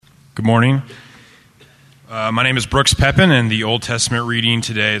Good morning. My name is Brooks Pepin, and the Old Testament reading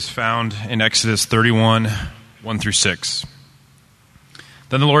today is found in Exodus 31, 1 through 6.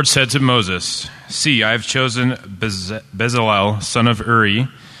 Then the Lord said to Moses, "See, I have chosen Bezalel, son of Uri,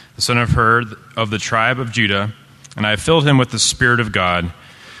 the son of Hur, of the tribe of Judah, and I have filled him with the Spirit of God,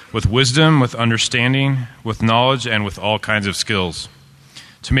 with wisdom, with understanding, with knowledge, and with all kinds of skills,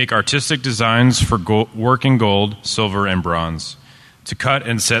 to make artistic designs for work in gold, silver, and bronze, to cut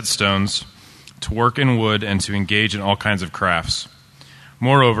and set stones, to work in wood, and to engage in all kinds of crafts.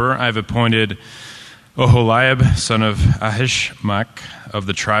 Moreover, I have appointed Oholiab, son of Ahishmach, of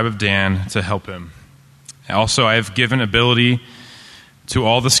the tribe of Dan, to help him. Also, I have given ability to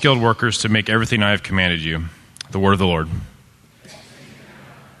all the skilled workers to make everything I have commanded you." The word of the Lord.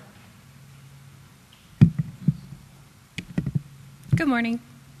 Good morning.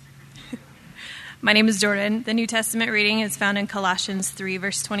 My name is Jordan. The New Testament reading is found in Colossians 3,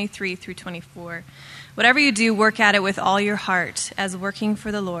 verse 23 through 24. "Whatever you do, work at it with all your heart, as working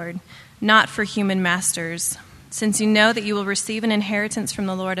for the Lord, not for human masters, since you know that you will receive an inheritance from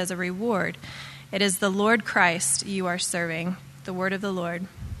the Lord as a reward. It is the Lord Christ you are serving." The word of the Lord.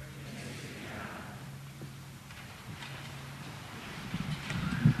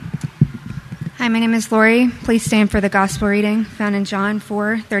 Hi, my name is Lori. Please stand for the gospel reading found in John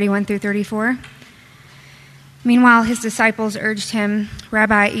 4, 31 through 34. "Meanwhile, his disciples urged him,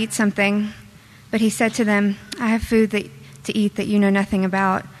 'Rabbi, eat something.' But he said to them, 'I have food to eat that you know nothing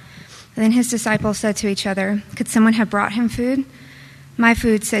about.' And then his disciples said to each other, 'Could someone have brought him food?' 'My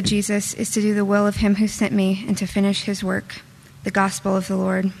food,' said Jesus, 'is to do the will of him who sent me and to finish his work.'" The gospel of the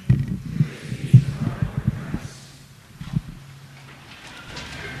Lord.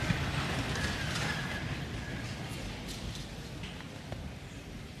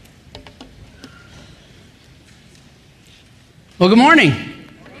 Well, good morning.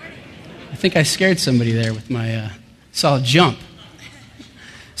 I think I scared somebody there with my solid jump.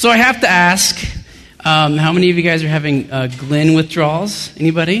 So I have to ask, how many of you guys are having Glen withdrawals?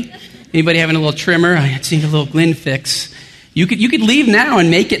 Anybody? Anybody having a little tremor? I just need a little Glen fix. You could leave now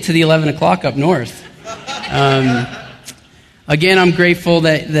and make it to the 11 o'clock up north. Again, I'm grateful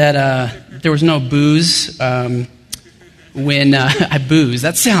that there was no booze when I booze.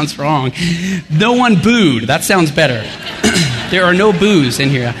 That sounds wrong. No one booed. That sounds better. There are no boos in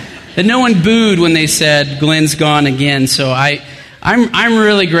here. That no one booed when they said Glen's gone again. So I'm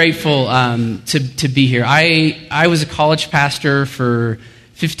really grateful to be here. I was a college pastor for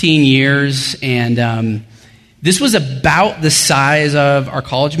 15 years, and this was about the size of our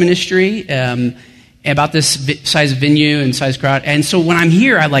college ministry, about this size venue and size crowd. And so when I'm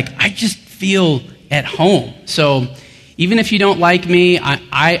here, I just feel at home. So even if you don't like me,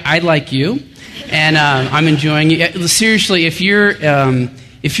 I like you. And I'm enjoying it. Seriously, if you're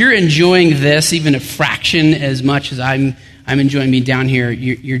enjoying this even a fraction as much as I'm enjoying being down here,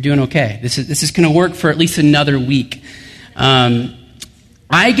 you're doing okay. This is going to work for at least another week.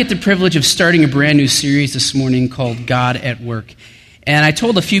 I get the privilege of starting a brand new series this morning called God at Work. And I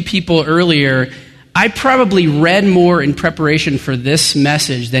told a few people earlier, I probably read more in preparation for this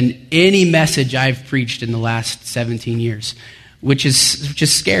message than any message I've preached in the last 17 years. Which is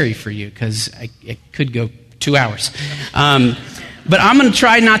scary for you, because it could go 2 hours. But I'm going to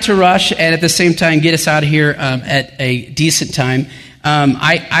try not to rush and at the same time get us out of here at a decent time.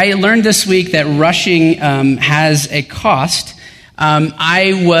 I learned this week that rushing has a cost.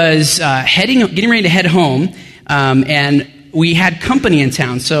 I was getting ready to head home, and we had company in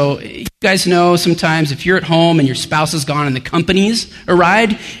town. So you guys know sometimes if you're at home and your spouse is gone and the company's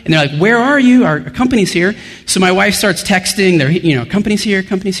arrived, and they're like, "Where are you? Our company's here." So my wife starts texting, "Company's here,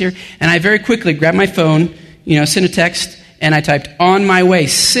 company's here." And I very quickly grabbed my phone, sent a text, and I typed, "On my way,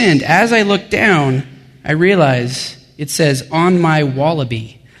 send." As I look down, I realize it says, "On my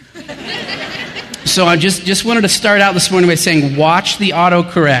wallaby." So I just wanted to start out this morning by saying, watch the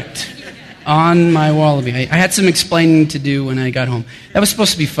autocorrect. On my wallaby. I had some explaining to do when I got home. That was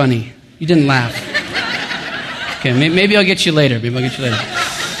supposed to be funny. You didn't laugh. Okay, maybe I'll get you later.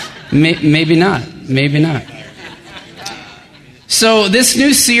 Maybe not. Maybe not. So this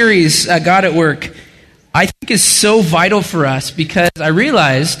new series, God at Work, I think is so vital for us because I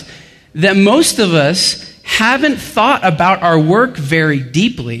realized that most of us haven't thought about our work very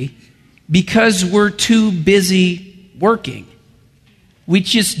deeply because we're too busy working. We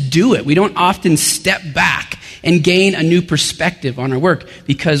just do it. We don't often step back and gain a new perspective on our work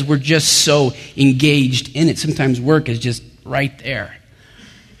because we're just so engaged in it. Sometimes work is just right there.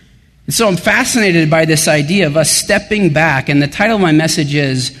 And so I'm fascinated by this idea of us stepping back, and the title of my message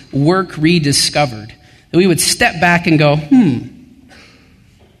is Work Rediscovered. That we would step back and go,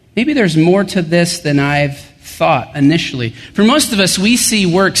 maybe there's more to this than I've thought initially. For most of us, we see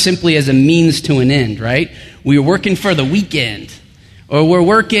work simply as a means to an end, right? We're working for the weekend, or we're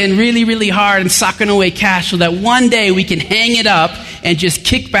working really, really hard and socking away cash so that one day we can hang it up and just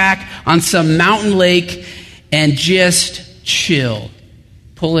kick back on some mountain lake and just chill,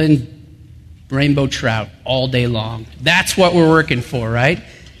 pulling rainbow trout all day long. That's what we're working for, right?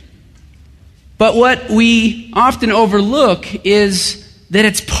 But what we often overlook is that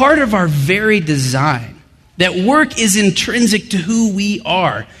it's part of our very design. That work is intrinsic to who we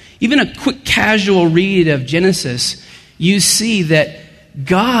are. Even a quick casual read of Genesis, you see that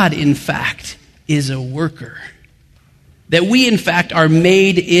God, in fact, is a worker. That we, in fact, are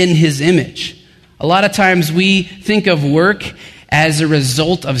made in his image. A lot of times we think of work as a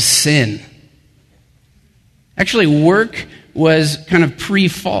result of sin. Actually, work was kind of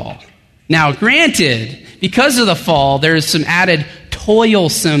pre-fall. Now, granted, because of the fall, there's some added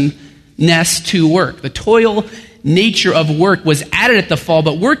toilsomeness to work. The toil nature of work was added at the fall,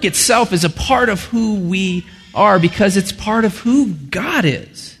 but work itself is a part of who we are because it's part of who God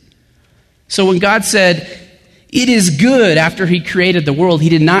is. So when God said, "It is good," after he created the world, he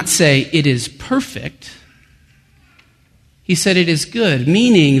did not say, "It is perfect." He said, "It is good,"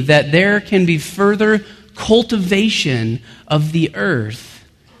 meaning that there can be further cultivation of the earth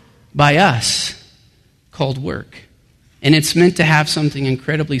by us called work. And it's meant to have something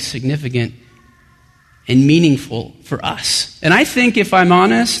incredibly significant and meaningful for us. And I think, if I'm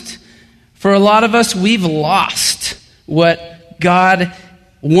honest, for a lot of us, we've lost what God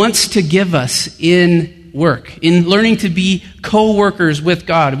wants to give us in work, in learning to be co-workers with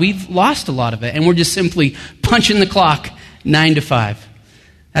God. We've lost a lot of it, and we're just simply punching the clock 9 to 5.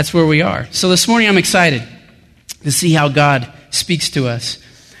 That's where we are. So this morning, I'm excited to see how God speaks to us.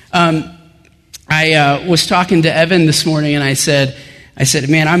 I was talking to Evan this morning, and I said,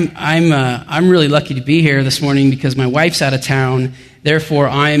 "Man, I'm really lucky to be here this morning because my wife's out of town. Therefore,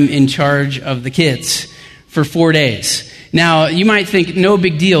 I'm in charge of the kids for 4 days." Now, you might think, no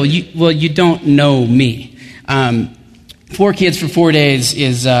big deal. You don't know me. 4 kids for 4 days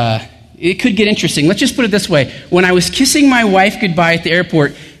is it could get interesting. Let's just put it this way: when I was kissing my wife goodbye at the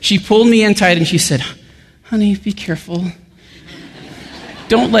airport, she pulled me in tight and she said, "Honey, be careful.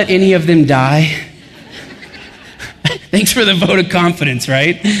 Don't let any of them die." Thanks for the vote of confidence,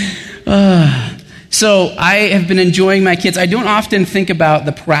 right? So I have been enjoying my kids. I don't often think about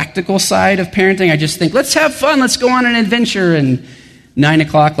the practical side of parenting. I just think, let's have fun. Let's go on an adventure. And 9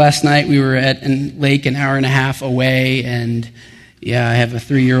 o'clock last night, we were at a lake an hour and a half away. And yeah, I have a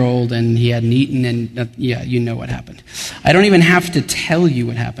 3-year-old, and he hadn't eaten. And yeah, you know what happened. I don't even have to tell you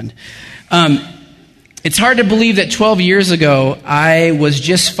what happened. It's hard to believe that 12 years ago, I was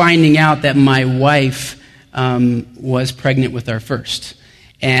just finding out that my wife was pregnant with our first.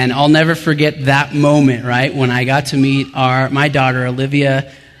 And I'll never forget that moment, right, when I got to meet my daughter,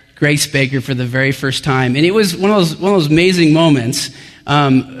 Olivia Grace Baker, for the very first time. And it was one of those amazing moments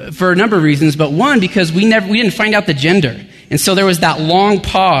for a number of reasons, but one, because we didn't find out the gender. And so there was that long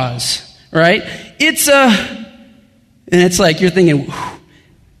pause, right? And it's like you're thinking,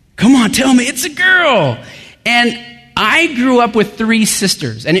 come on, tell me, it's a girl. And I grew up with 3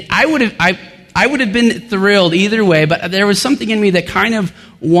 sisters, and I would have been thrilled either way, but there was something in me that kind of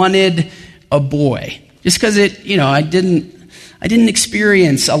wanted a boy, just because I didn't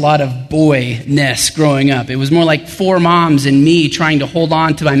experience a lot of boyness growing up. It was more like 4 moms and me trying to hold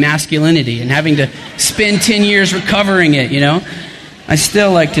on to my masculinity and having to spend 10 years recovering it. I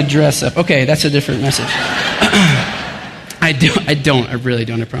still like to dress up. Okay, that's a different message. I really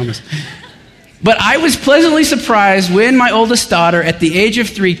don't, I promise. But I was pleasantly surprised when my oldest daughter, at the age of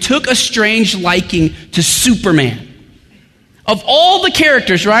 3, took a strange liking to Superman. Of all the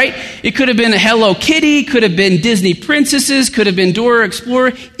characters, right? It could have been a Hello Kitty, could have been Disney princesses, could have been Dora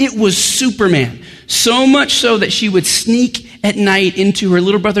Explorer. It was Superman. So much so that she would sneak at night into her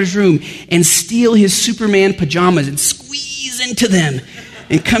little brother's room and steal his Superman pajamas and squeeze into them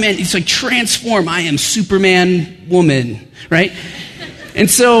and come in. It's like, transform. I am Superman woman, right? And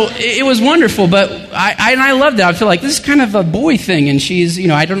so it was wonderful, but I loved it. I feel like this is kind of a boy thing, and she's,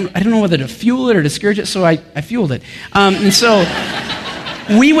 I don't know whether to fuel it or discourage it, so I fueled it. And so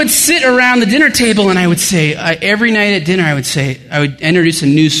we would sit around the dinner table, and I would say, every night at dinner, I would introduce a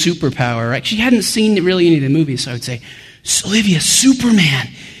new superpower, right? She hadn't seen really any of the movies, so I would say, Olivia, Superman,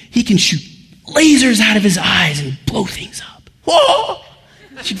 he can shoot lasers out of his eyes and blow things up. Whoa!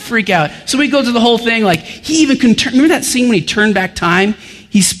 She'd freak out. So we'd go through the whole thing, like, he even can turn. Remember that scene when he turned back time?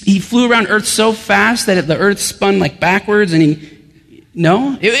 He flew around Earth so fast that the Earth spun like backwards, and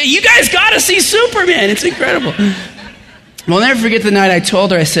you guys got to see Superman. It's incredible. Well, I'll never forget the night I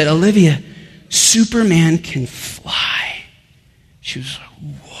told her, I said, Olivia, Superman can fly. She was like,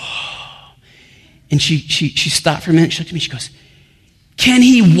 whoa. And she stopped for a minute, she looked at me, she goes, can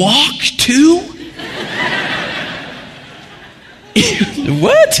he walk too?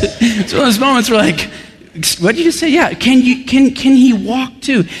 What? It's one of those moments where like, what did you just say? Yeah, can he walk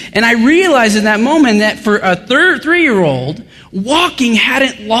too? And I realized in that moment that for a 3-year-old, walking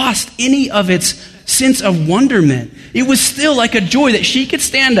hadn't lost any of its sense of wonderment. It was still like a joy that she could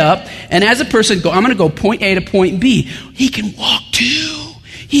stand up and as a person go, I'm going to go point A to point B. He can walk too.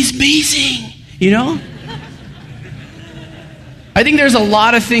 He's amazing, you know? I think there's a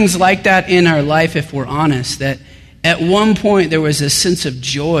lot of things like that in our life, if we're honest, that at one point there was a sense of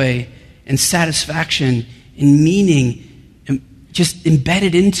joy and satisfaction and meaning just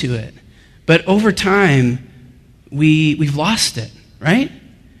embedded into it. But over time, we've lost it, right?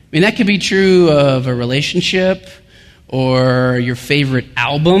 I mean, that could be true of a relationship or your favorite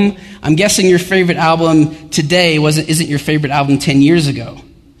album. I'm guessing your favorite album today isn't your favorite album 10 years ago,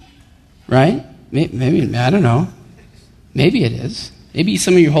 right? Maybe, I don't know. Maybe it is. Maybe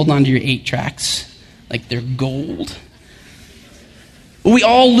some of you are holding on to your 8 tracks like they're gold. But we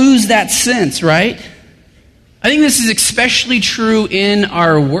all lose that sense, right? I think this is especially true in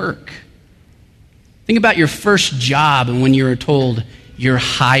our work. Think about your first job and when you were told you're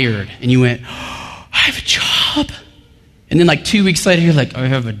hired and you went, oh, I have a job. And then like 2 weeks later, you're like, I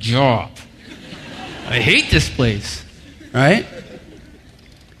have a job. I hate this place, right?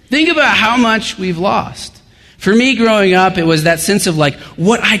 Think about how much we've lost. For me growing up, it was that sense of like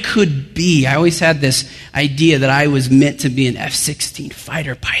what I could be. I always had this idea that I was meant to be an F-16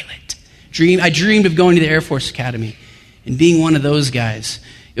 fighter pilot. I dreamed of going to the Air Force Academy and being one of those guys.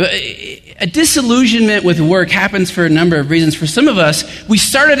 A disillusionment with work happens for a number of reasons. For some of us, we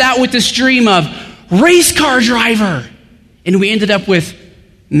started out with this dream of race car driver, and we ended up with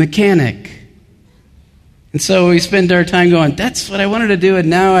mechanic. And so we spend our time going, that's what I wanted to do, and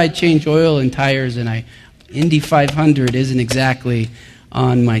now I change oil and tires, and Indy 500 isn't exactly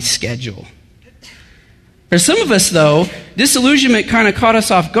on my schedule. For some of us, though, disillusionment kind of caught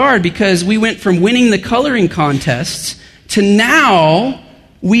us off guard because we went from winning the coloring contests to now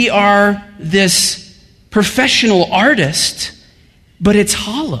we are this professional artist, but it's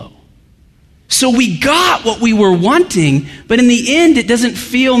hollow. So we got what we were wanting, but in the end, it doesn't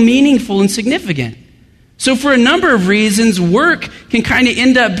feel meaningful and significant. So for a number of reasons, work can kind of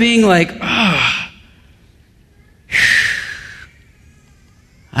end up being like, I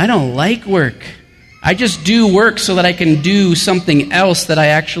don't like work. I just do work so that I can do something else that I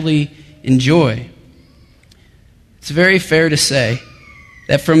actually enjoy. It's very fair to say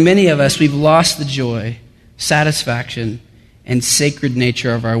that for many of us, we've lost the joy, satisfaction, and sacred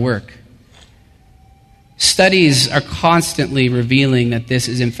nature of our work. Studies are constantly revealing that this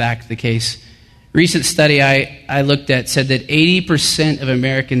is in fact the case. A recent study I looked at said that 80% of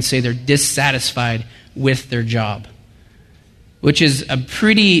Americans say they're dissatisfied with their job, which is a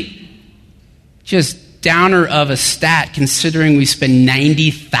pretty just downer of a stat considering we spend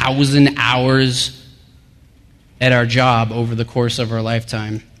 90,000 hours at our job over the course of our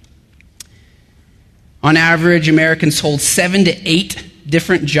lifetime. On average, Americans hold 7 to 8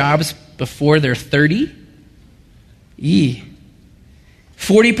 different jobs before they're 30.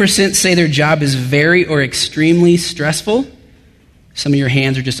 40% say their job is very or extremely stressful. Some of your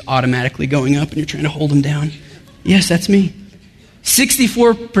hands are just automatically going up and you're trying to hold them down. Yes, that's me.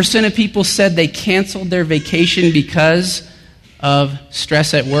 64% of people said they canceled their vacation because of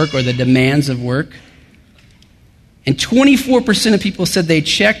stress at work or the demands of work. And 24% of people said they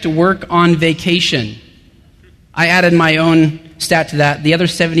checked work on vacation. I added my own stat to that. The other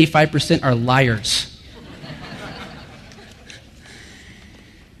 75% are liars.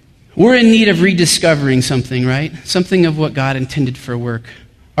 We're in need of rediscovering something, right? Something of what God intended for work.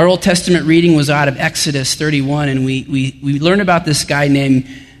 Our Old Testament reading was out of Exodus 31, and we learned about this guy named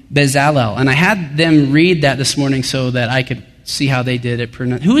Bezalel. And I had them read that this morning so that I could see how they did it.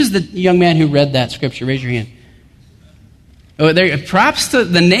 Who is the young man who read that scripture? Raise your hand. Oh, there. Props to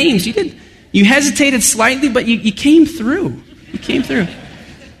the names. You hesitated slightly, but you came through. You came through.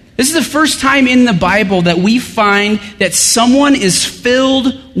 This is the first time in the Bible that we find that someone is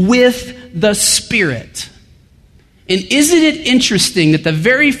filled with the Spirit. And isn't it interesting that the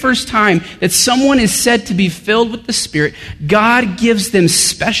very first time that someone is said to be filled with the Spirit, God gives them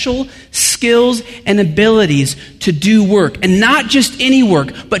special skills and abilities to do work. And not just any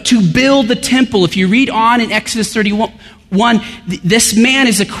work, but to build the temple. If you read on in Exodus 31, this man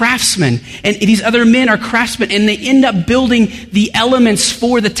is a craftsman, and these other men are craftsmen, and they end up building the elements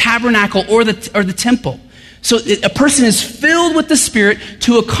for the tabernacle or the temple. So a person is filled with the Spirit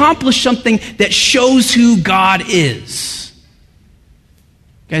to accomplish something that shows who God is.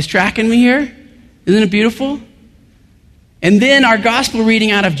 You guys tracking me here? Isn't it beautiful? And then our gospel reading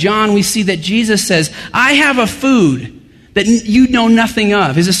out of John, we see that Jesus says, I have a food that you know nothing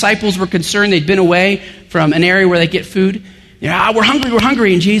of. His disciples were concerned. They'd been away from an area where they get food. We're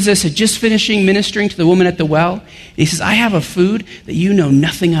hungry. And Jesus had just finishing ministering to the woman at the well. And he says, I have a food that you know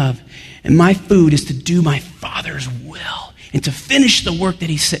nothing of. And my food is to do my Father's will and to finish the work that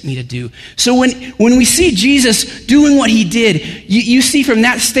he sent me to do. So when we see Jesus doing what he did, you see from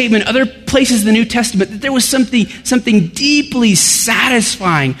that statement, other places in the New Testament, that there was something deeply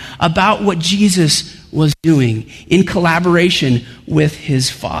satisfying about what Jesus was doing in collaboration with his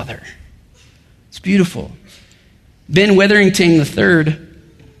Father. It's beautiful. Ben Witherington III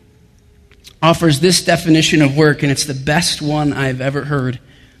offers this definition of work, and it's the best one I've ever heard.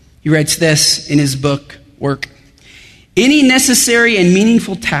 He writes this in his book, Work. Any necessary and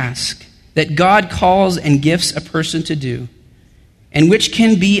meaningful task that God calls and gifts a person to do, and which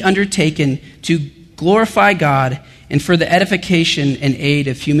can be undertaken to glorify God and for the edification and aid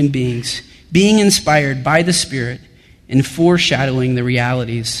of human beings, being inspired by the Spirit and foreshadowing the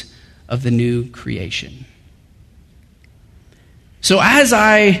realities of the new creation. So as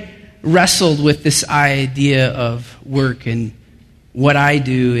I wrestled with this idea of work and what I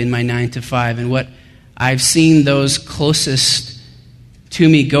do in my 9 to 5 and what I've seen those closest to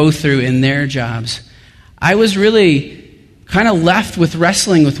me go through in their jobs, I was really kind of left with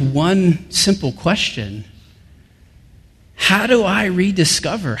wrestling with one simple question. How do we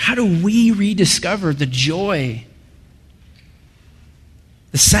rediscover the joy,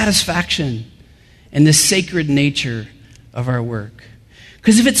 the satisfaction, and the sacred nature of our work?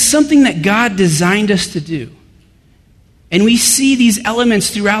 Because if it's something that God designed us to do, and we see these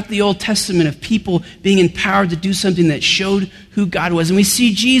elements throughout the Old Testament of people being empowered to do something that showed who God was, and we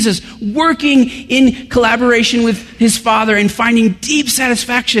see Jesus working in collaboration with his Father and finding deep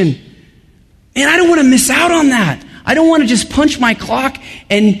satisfaction, and I don't want to miss out on that. I don't want to just punch my clock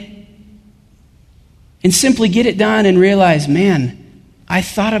and simply get it done and realize, man, I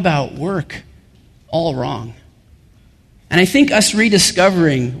thought about work all wrong. And I think us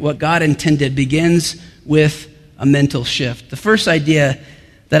rediscovering what God intended begins with a mental shift. The first idea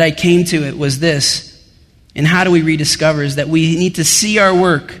that I came to it was this, and how do we rediscover, is that we need to see our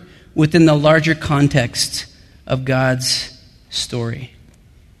work within the larger context of God's story.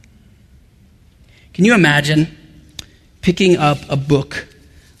 Can you imagine picking up a book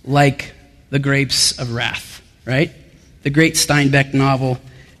like The Grapes of Wrath, right? The great Steinbeck novel,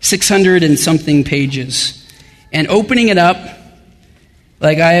 600 and something pages, and opening it up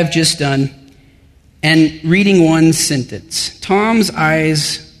like I have just done and reading one sentence. Tom's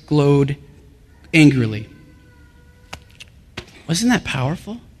eyes glowed angrily. Wasn't that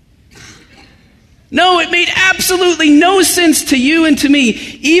powerful? No, it made absolutely no sense to you and to me.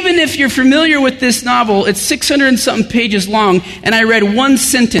 Even if you're familiar with this novel, it's 600 and something pages long, and I read one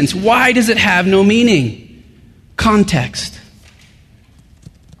sentence. Why does it have no meaning? Context.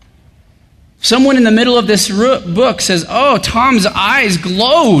 Someone in the middle of this book says, oh, Tom's eyes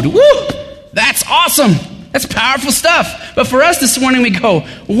glowed. Woo! That's awesome. That's powerful stuff. But for us this morning, we go,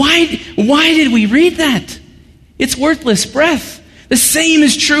 why did we read that? It's worthless breath. The same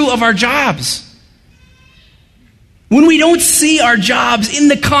is true of our jobs. When we don't see our jobs in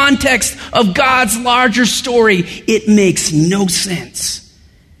the context of God's larger story, it makes no sense.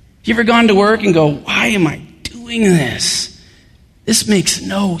 Have you ever gone to work and go, why am I doing this? This makes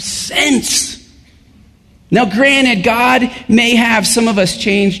no sense. Now, granted, God may have some of us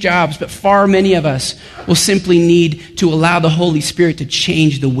change jobs, but far many of us will simply need to allow the Holy Spirit to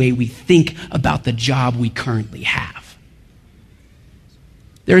change the way we think about the job we currently have.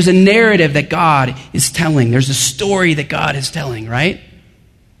 There's a narrative that God is telling. There's a story that God is telling, right?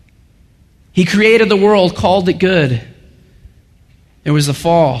 He created the world, called it good. There was a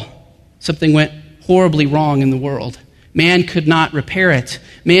fall. Something went horribly wrong in the world. Man could not repair it.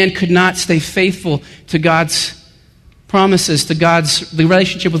 Man could not stay faithful to God's promises, to the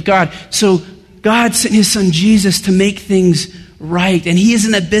relationship with God. So God sent his son Jesus to make things right. And he is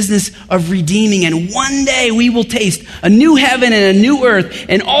in the business of redeeming. And one day we will taste a new heaven and a new earth,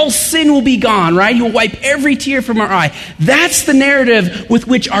 and all sin will be gone, right? He will wipe every tear from our eye. That's the narrative with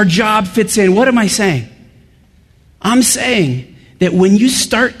which our job fits in. What am I saying? I'm saying that when you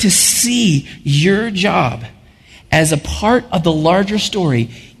start to see your job as a part of the larger story,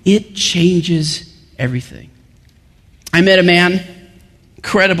 it changes everything. I met a man,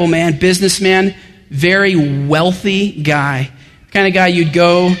 incredible man, businessman, very wealthy guy. The kind of guy you'd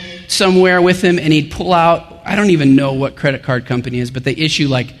go somewhere with him, and he'd pull out, I don't even know what credit card company is, but they issue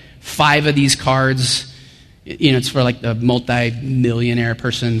like 5 of these cards. It's for like the multi-millionaire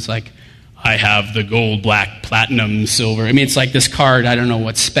person. It's like, I have the gold, black, platinum, silver. I mean, it's like this card. I don't know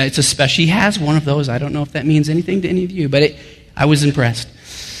what's it's a special. He has one of those. I don't know if that means anything to any of you, but I was impressed.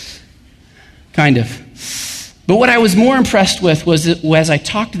 Kind of. But what I was more impressed with was that as I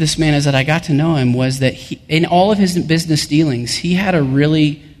talked to this man, as I got to know him, was that in all of his business dealings, he had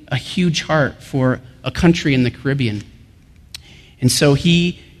a huge heart for a country in the Caribbean. And so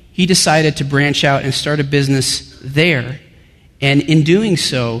he decided to branch out and start a business there. And in doing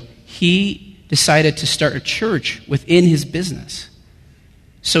so, he decided to start a church within his business.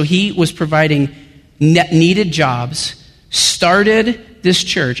 So he was providing needed jobs, started this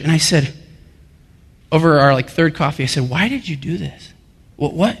church, and I said, over our third coffee, I said, why did you do this?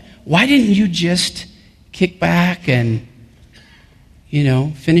 Why didn't you just kick back and,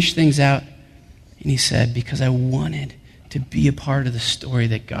 finish things out? And he said, because I wanted to be a part of the story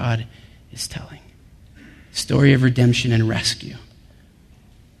that God is telling. Story of redemption and rescue.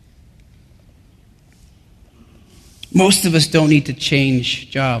 Most of us don't need to change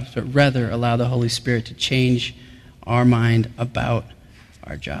jobs, but rather allow the Holy Spirit to change our mind about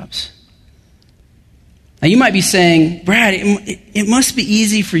our jobs. Now, you might be saying, Brad, it must be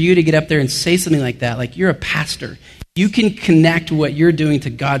easy for you to get up there and say something like that. Like, you're a pastor. You can connect what you're doing to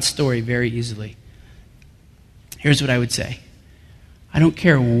God's story very easily. Here's what I would say. I don't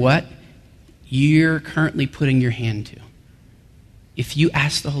care what you're currently putting your hand to. If you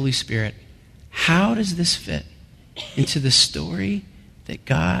ask the Holy Spirit, how does this fit into the story that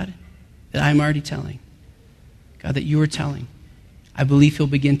I'm already telling, God, that you are telling, I believe he'll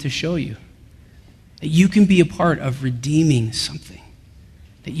begin to show you that you can be a part of redeeming something,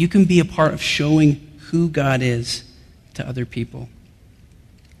 that you can be a part of showing who God is to other people.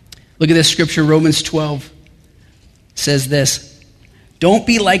 Look at this scripture, Romans 12 says this, don't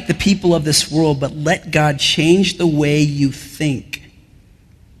be like the people of this world, but let God change the way you think.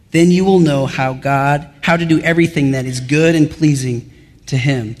 Then you will know how to do everything that is good and pleasing to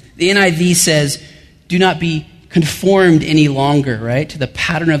him. The NIV says, do not be conformed any longer, right, to the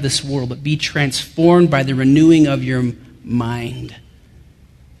pattern of this world, but be transformed by the renewing of your mind.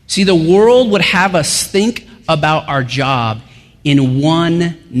 See, the world would have us think about our job in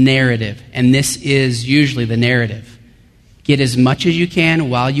one narrative, and this is usually the narrative. Get as much as you can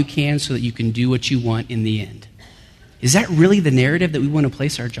while you can so that you can do what you want in the end. Is that really the narrative that we want to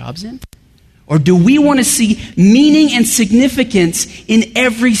place our jobs in? Or do we want to see meaning and significance in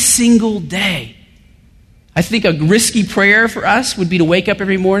every single day? I think a risky prayer for us would be to wake up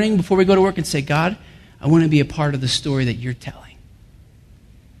every morning before we go to work and say, God, I want to be a part of the story that you're telling.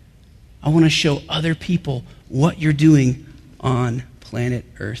 I want to show other people what you're doing on planet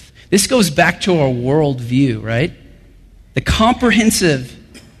Earth. This goes back to our worldview, right? The comprehensive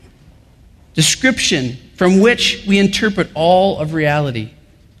description from which we interpret all of reality.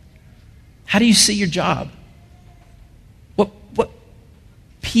 How do you see your job? What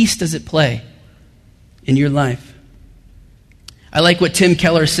piece does it play in your life? I like what Tim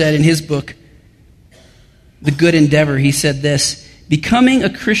Keller said in his book, The Good Endeavor. He said this, becoming a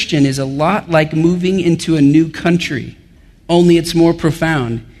Christian is a lot like moving into a new country, only it's more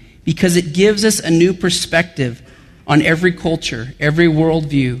profound because it gives us a new perspective on every culture, every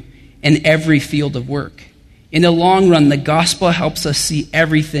worldview, and every field of work. In the long run, the gospel helps us see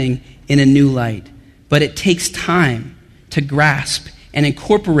everything in a new light, but it takes time to grasp and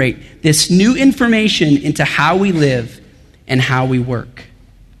incorporate this new information into how we live and how we work.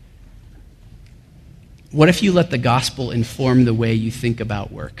 What if you let the gospel inform the way you think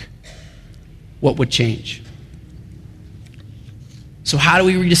about work? What would change? So how do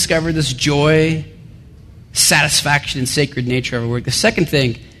we rediscover this joy, satisfaction, and sacred nature of our work? The second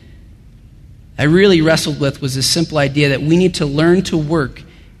thing I really wrestled with was this simple idea that we need to learn to work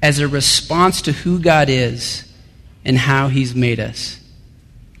as a response to who God is and how he's made us.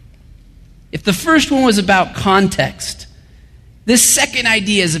 If the first one was about context, this second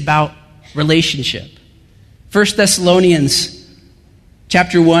idea is about relationship. 1 Thessalonians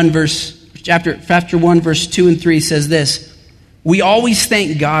chapter 1, verse 2 and 3 says this, we always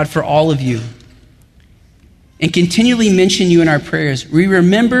thank God for all of you and continually mention you in our prayers. We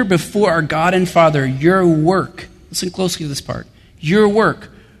remember before our God and Father your work. Listen closely to this part. Your work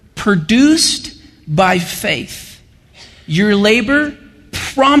produced by faith, your labor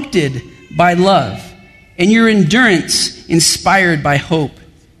prompted by love, and your endurance inspired by hope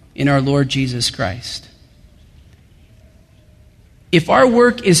in our Lord Jesus Christ. If our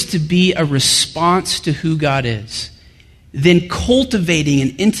work is to be a response to who God is, then cultivating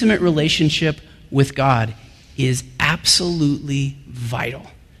an intimate relationship with God is absolutely vital.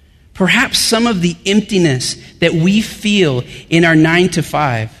 Perhaps some of the emptiness that we feel in our 9 to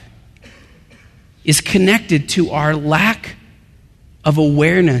 5 is connected to our lack of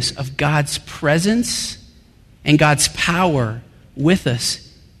awareness of God's presence and God's power with us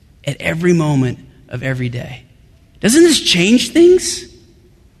at every moment of every day. Doesn't this change things?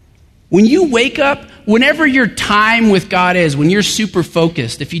 When you wake up, whenever your time with God is, when you're super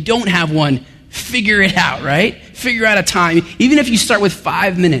focused, if you don't have one, figure it out, right? Figure out a time. Even if you start with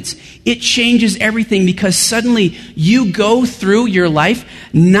 5 minutes, it changes everything because suddenly you go through your life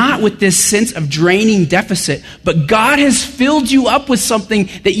not with this sense of draining deficit, but God has filled you up with something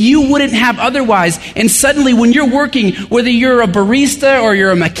that you wouldn't have otherwise. And suddenly when you're working, whether you're a barista or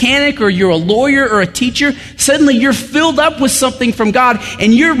you're a mechanic or you're a lawyer or a teacher, suddenly you're filled up with something from God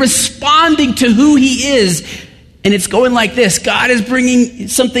and you're responding to who He is. And it's going like this. God is bringing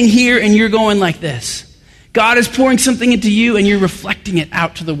something here and you're going like this. God is pouring something into you and you're reflecting it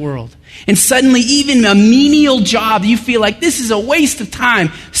out to the world. And suddenly even a menial job, you feel like this is a waste of time.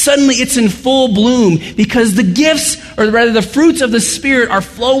 Suddenly it's in full bloom because the gifts, or rather the fruits of the Spirit are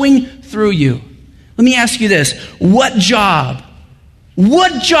flowing through you. Let me ask you this. What job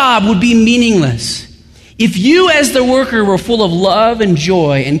would be meaningless if you as the worker were full of love and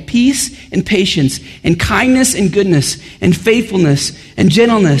joy and peace and patience and kindness and goodness and faithfulness and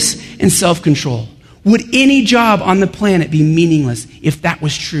gentleness and self-control? Would any job on the planet be meaningless if that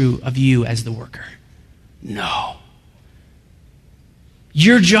was true of you as the worker? No.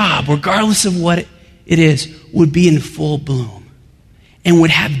 Your job, regardless of what it is, would be in full bloom and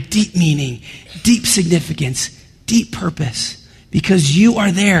would have deep meaning, deep significance, deep purpose because you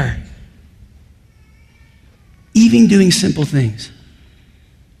are there. Even doing simple things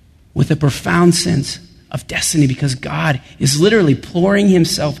with a profound sense of destiny because God is literally pouring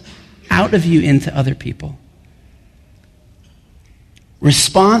Himself out of you into other people.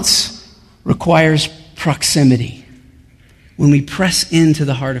 Response requires proximity. When we press into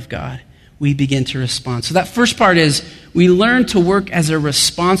the heart of God, we begin to respond. So that first part is we learn to work as a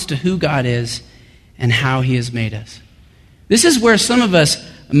response to who God is and how He has made us. This is where some of us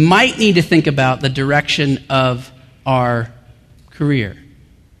might need to think about the direction of our career.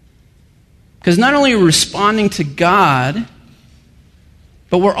 Because not only are we responding to God,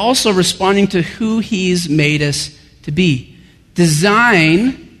 but we're also responding to who He's made us to be.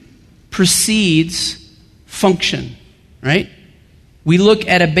 Design precedes function, right? We look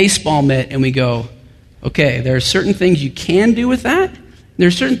at a baseball mitt and we go, okay, there are certain things you can do with that. There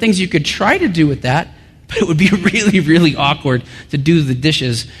are certain things you could try to do with that, but it would be really, really awkward to do the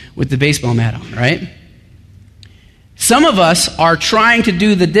dishes with the baseball mat on, right? Some of us are trying to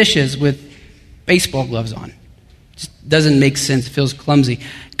do the dishes with baseball gloves on. Just doesn't make sense. It feels clumsy.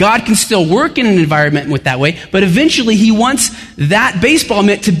 God can still work in an environment with that way, but eventually He wants that baseball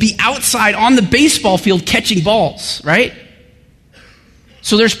mitt to be outside on the baseball field catching balls, right?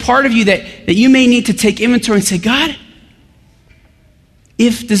 So there's part of you that you may need to take inventory and say, God,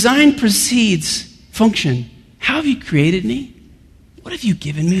 if design precedes function, how have you created me? What have you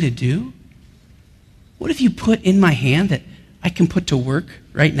given me to do? What have you put in my hand that I can put to work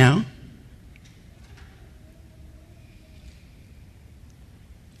right now?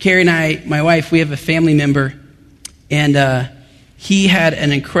 Carrie and I, my wife, we have a family member, and he had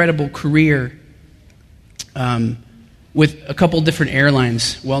an incredible career with a couple different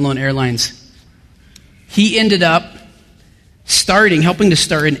airlines, well-known airlines. He ended up helping to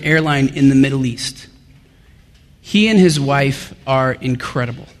start an airline in the Middle East. He and his wife are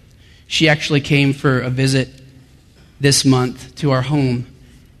incredible. She actually came for a visit this month to our home.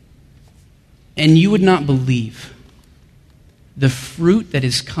 And you would not believe the fruit that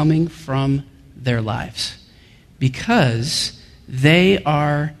is coming from their lives because they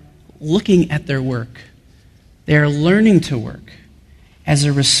are looking at their work. They are learning to work as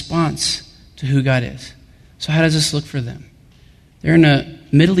a response to who God is. So how does this look for them? They're in a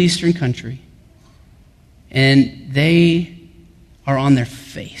Middle Eastern country, and they are on their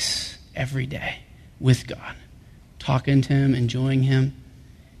face every day with God, talking to Him, enjoying Him.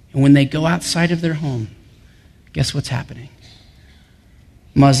 And when they go outside of their home, guess what's happening?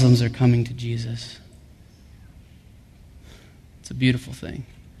 Muslims are coming to Jesus. It's a beautiful thing.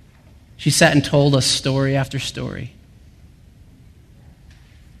 She sat and told us story after story.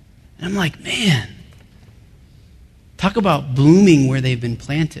 And I'm like, man, talk about blooming where they've been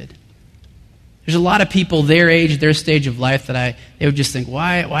planted. There's a lot of people their age, their stage of life that they would just think,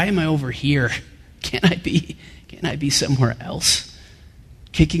 why am I over here? Can't I be somewhere else?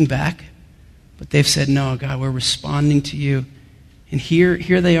 Kicking back. But they've said, no, God, we're responding to you. And here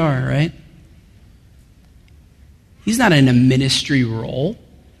they are, right? He's not in a ministry role.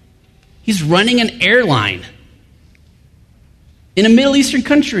 He's running an airline in a Middle Eastern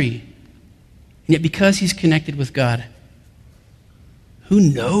country. And yet because he's connected with God, who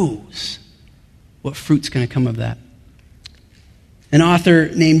knows what fruit's going to come of that? An author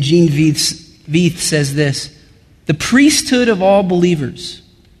named Gene Veith says this: the priesthood of all believers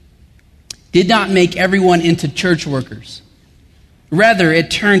did not make everyone into church workers. Rather, it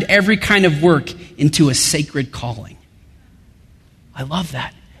turned every kind of work into a sacred calling. I love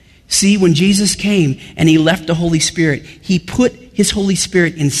that. See, when Jesus came and he left the Holy Spirit, he put his Holy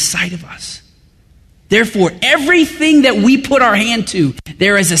Spirit inside of us. Therefore, everything that we put our hand to,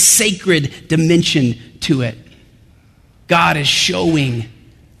 there is a sacred dimension to it. God is showing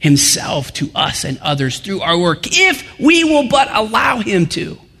himself to us and others through our work, if we will but allow him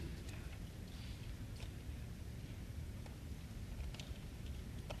to.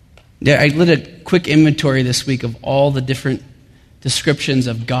 I did a quick inventory this week of all the different descriptions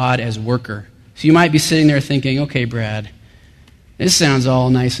of God as worker. So you might be sitting there thinking, okay, Brad, this sounds all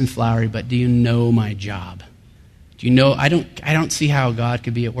nice and flowery, but do you know my job? Do you know, I don't see how God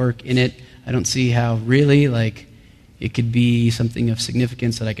could be at work in it. I don't see how really, it could be something of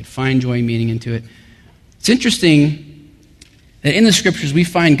significance that I could find joy and meaning into it. It's interesting that in the scriptures we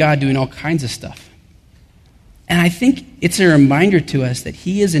find God doing all kinds of stuff. And I think it's a reminder to us that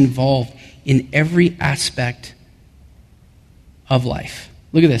he is involved in every aspect of life.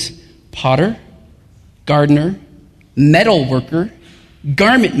 Look at this: potter, gardener, metal worker,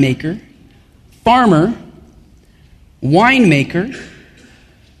 garment maker, farmer, winemaker,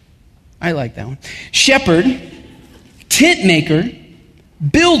 I like that one, shepherd, tent maker,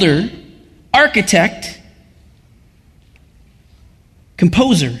 builder, architect,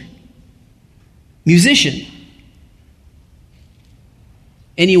 composer, musician.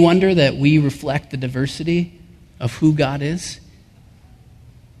 Any wonder that we reflect the diversity of who God is?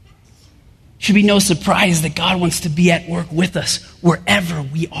 Should be no surprise that God wants to be at work with us wherever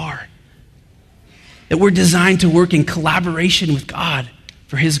we are. That we're designed to work in collaboration with God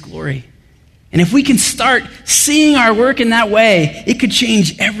for his glory. And if we can start seeing our work in that way, it could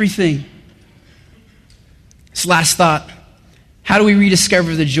change everything. This last thought: how do we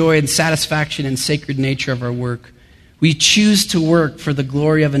rediscover the joy and satisfaction and sacred nature of our work? We choose to work for the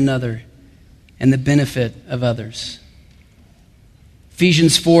glory of another and the benefit of others.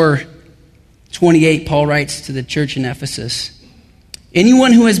 Ephesians 4:28, Paul writes to the church in Ephesus,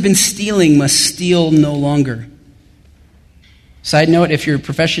 anyone who has been stealing must steal no longer. Side note, if your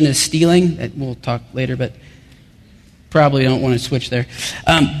profession is stealing, we'll talk later, but probably don't want to switch there,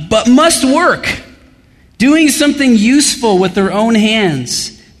 but must work, doing something useful with their own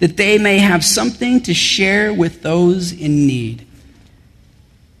hands, that they may have something to share with those in need.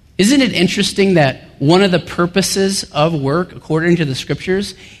 Isn't it interesting that one of the purposes of work, according to the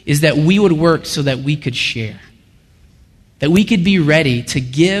scriptures, is that we would work so that we could share? That we could be ready to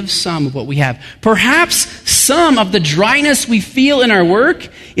give some of what we have. Perhaps some of the dryness we feel in our work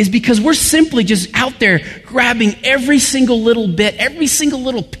is because we're simply just out there grabbing every single little bit, every single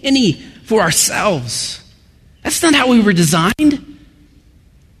little penny for ourselves. That's not how we were designed.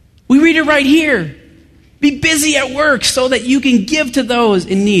 We read it right here. Be busy at work so that you can give to those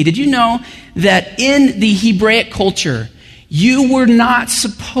in need. Did you know that in the Hebraic culture, you were not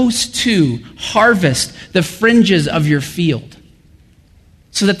supposed to harvest the fringes of your field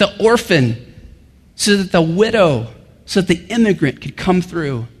so that the orphan, so that the widow, so that the immigrant could come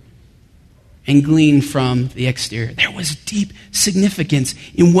through and glean from the exterior? There was deep significance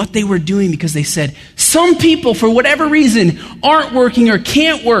in what they were doing because they said, some people, for whatever reason, aren't working or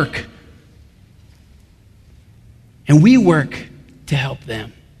can't work. And we work to help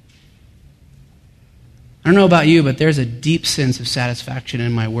them. I don't know about you, but there's a deep sense of satisfaction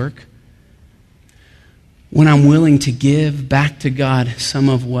in my work when I'm willing to give back to God some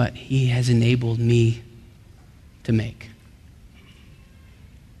of what he has enabled me to make.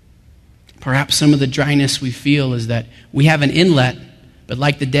 Perhaps some of the dryness we feel is that we have an inlet, but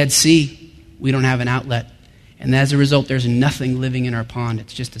like the Dead Sea, we don't have an outlet. And as a result, there's nothing living in our pond.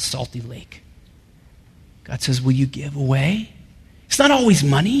 It's just a salty lake. God says, will you give away? It's not always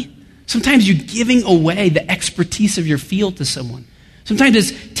money. Sometimes you're giving away the expertise of your field to someone. Sometimes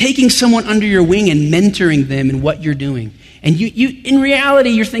it's taking someone under your wing and mentoring them in what you're doing. And you in reality,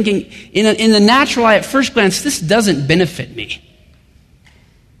 you're thinking, in the natural eye at first glance, this doesn't benefit me.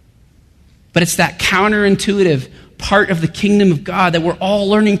 But it's that counterintuitive part of the kingdom of God that we're all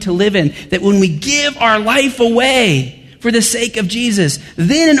learning to live in, that when we give our life away for the sake of Jesus.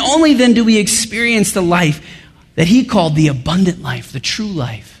 Then and only then do we experience the life that he called the abundant life, the true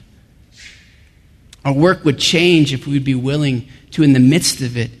life. Our work would change if we would be willing to, in the midst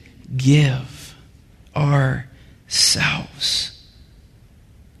of it, give ourselves.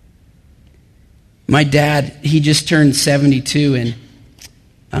 My dad, he just turned 72,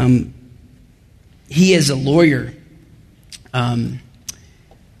 and he is a lawyer. And,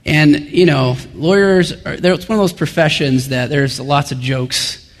 you know, lawyers, it's one of those professions that there's lots of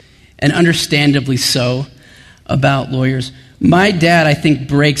jokes, and understandably so, about lawyers. My dad, I think,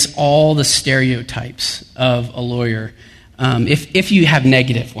 breaks all the stereotypes of a lawyer, if you have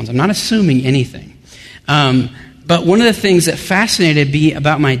negative ones. I'm not assuming anything. But one of the things that fascinated me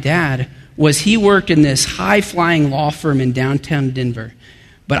about my dad was he worked in this high-flying law firm in downtown Denver.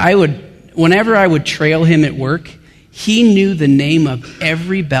 But whenever I would trail him at work, he knew the name of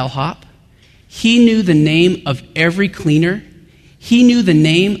every bellhop. He knew the name of every cleaner. He knew the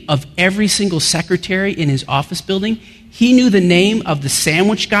name of every single secretary in his office building. He knew the name of the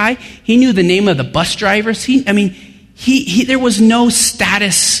sandwich guy. He knew the name of the bus drivers. There was no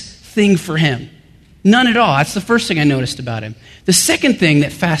status thing for him. None at all. That's the first thing I noticed about him. The second thing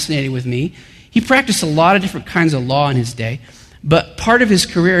that fascinated with me, he practiced a lot of different kinds of law in his day, but part of his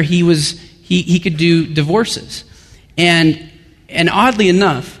career he could do divorces. And oddly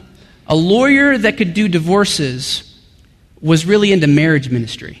enough, a lawyer that could do divorces was really into marriage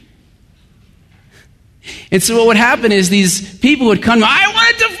ministry. And so what would happen is these people would come, I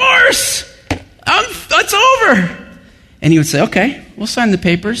want a divorce! It's over! And he would say, okay, we'll sign the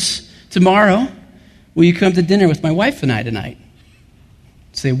papers tomorrow. Will you come to dinner with my wife and I tonight?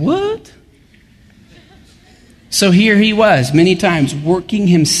 Say, what? So here he was, many times, working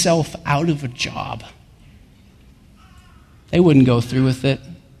himself out of a job. They wouldn't go through with it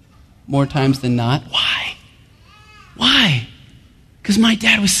more times than not. Why? Why? Because my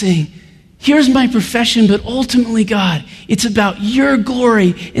dad was saying, here's my profession, but ultimately, God, it's about your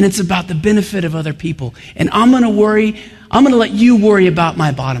glory and it's about the benefit of other people. And I'm going to let you worry about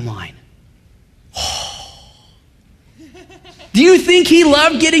my bottom line. Do you think he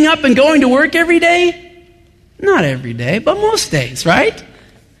loved getting up and going to work every day? Not every day, but most days, right?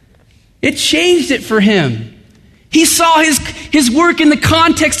 It changed it for him. He saw his work in the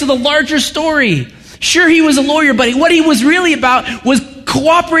context of the larger story. Sure, he was a lawyer, but what he was really about was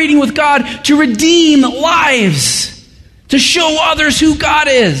cooperating with God to redeem lives, to show others who God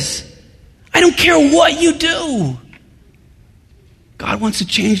is. I don't care what you do. God wants to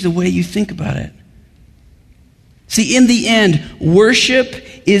change the way you think about it. See, in the end,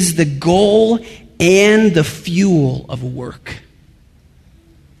 worship is the goal and the fuel of work.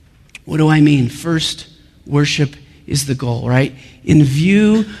 What do I mean? First, worship is the goal, right? In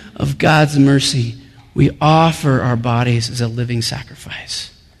view of God's mercy, we offer our bodies as a living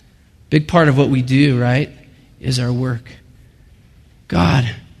sacrifice. Big part of what we do, right, is our work.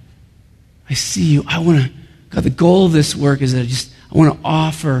 God, I see you. God, the goal of this work is that I want to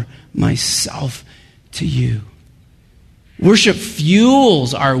offer myself to you. Worship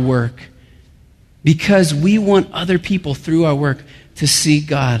fuels our work because we want other people through our work to see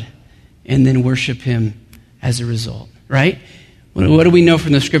God and then worship him as a result, right? What do we know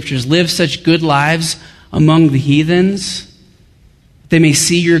from the scriptures? Live such good lives among the heathens. They may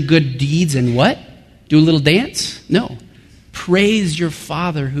see your good deeds and what? Do a little dance? No. Praise your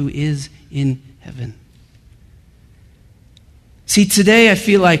Father who is in heaven. See, today I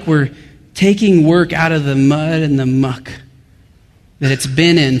feel like we're taking work out of the mud and the muck that it's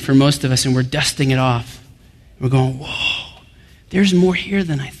been in for most of us, and we're dusting it off. We're going, whoa, there's more here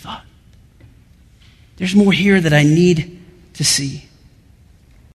than I thought. There's more here that I need to see.